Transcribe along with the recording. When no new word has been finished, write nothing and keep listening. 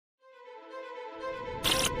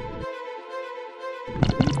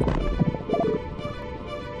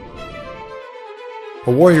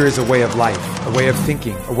A warrior is a way of life, a way of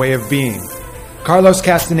thinking, a way of being. Carlos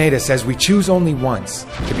Castaneda says we choose only once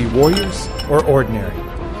to be warriors or ordinary.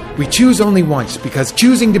 We choose only once because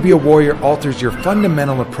choosing to be a warrior alters your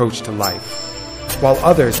fundamental approach to life. While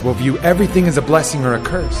others will view everything as a blessing or a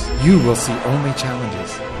curse, you will see only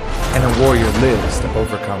challenges. And a warrior lives to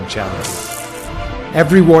overcome challenges.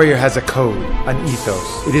 Every warrior has a code, an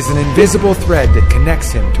ethos. It is an invisible thread that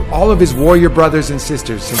connects him to all of his warrior brothers and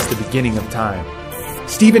sisters since the beginning of time.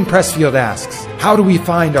 Stephen Pressfield asks, how do we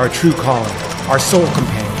find our true calling, our soul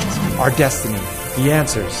companions, our destiny? He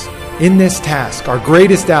answers, in this task, our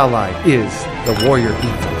greatest ally is the warrior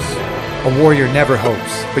ethos. A warrior never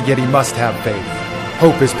hopes, but yet he must have faith.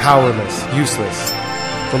 Hope is powerless, useless.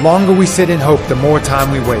 The longer we sit in hope, the more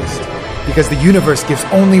time we waste. Because the universe gives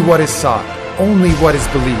only what is sought, only what is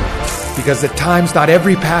believed. Because at times not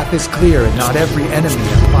every path is clear and not every enemy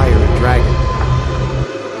a fire and dragon.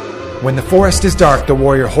 When the forest is dark, the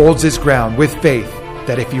warrior holds his ground with faith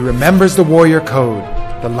that if he remembers the warrior code,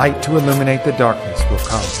 the light to illuminate the darkness will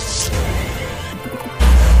come.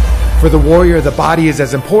 For the warrior, the body is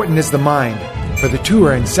as important as the mind, for the two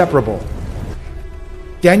are inseparable.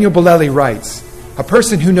 Daniel Bolelli writes, a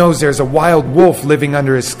person who knows there's a wild wolf living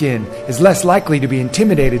under his skin is less likely to be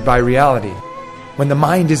intimidated by reality. When the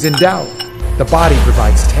mind is in doubt, the body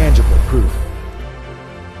provides tangible proof.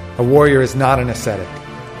 A warrior is not an ascetic.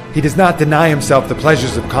 He does not deny himself the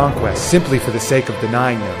pleasures of conquest simply for the sake of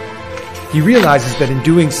denying them. He realizes that in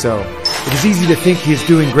doing so, it is easy to think he is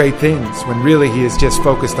doing great things when really he is just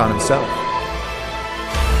focused on himself.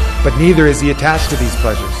 But neither is he attached to these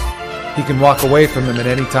pleasures. He can walk away from them at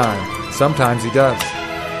any time. Sometimes he does,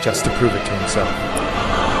 just to prove it to himself.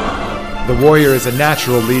 The warrior is a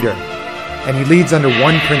natural leader, and he leads under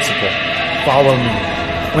one principle: follow me.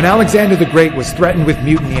 When Alexander the Great was threatened with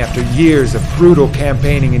mutiny after years of brutal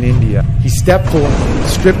campaigning in India, he stepped forward,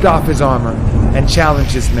 stripped off his armor, and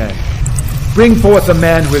challenged his men. Bring forth a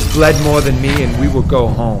man who has bled more than me, and we will go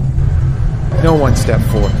home. No one stepped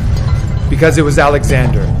forth, because it was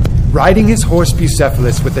Alexander, riding his horse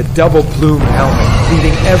Bucephalus with a double-plumed helmet,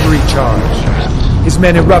 leading every charge. His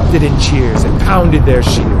men erupted in cheers and pounded their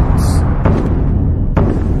shields.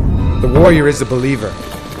 The warrior is a believer.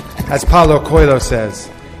 As Paulo Coelho says,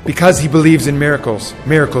 because he believes in miracles,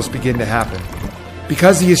 miracles begin to happen.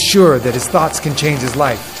 Because he is sure that his thoughts can change his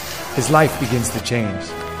life begins to change.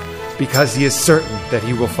 Because he is certain that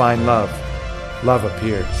he will find love, love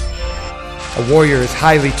appears. A warrior is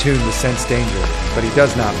highly tuned to sense danger, but he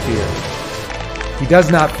does not fear. He does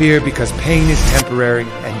not fear because pain is temporary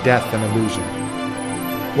and death an illusion.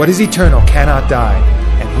 What is eternal cannot die,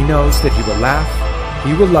 and he knows that he will laugh,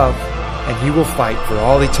 he will love, and he will fight for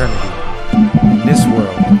all eternity, in this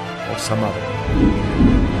world or some other.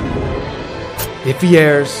 If he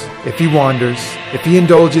errs, if he wanders, if he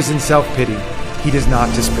indulges in self-pity, he does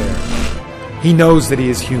not despair. He knows that he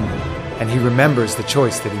is human, and he remembers the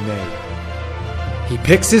choice that he made. He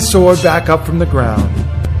picks his sword back up from the ground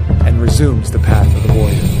and resumes the path of the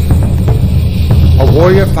warrior. A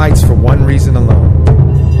warrior fights for one reason alone: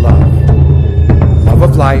 love. Love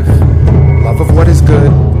of life, love of what is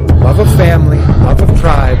good, love of family, love of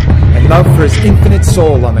tribe, and love for his infinite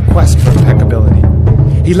soul on the quest for impeccability.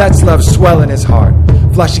 He lets love swell in his heart,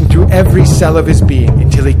 flushing through every cell of his being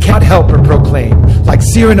until he can't help but proclaim, like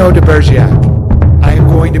Cyrano de Bergerac, I am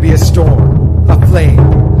going to be a storm, a flame.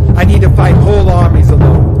 I need to fight whole armies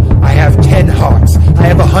alone. I have 10 hearts. I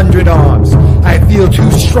have 100 arms. I feel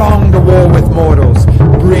too strong to war with mortals.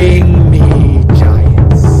 Bring me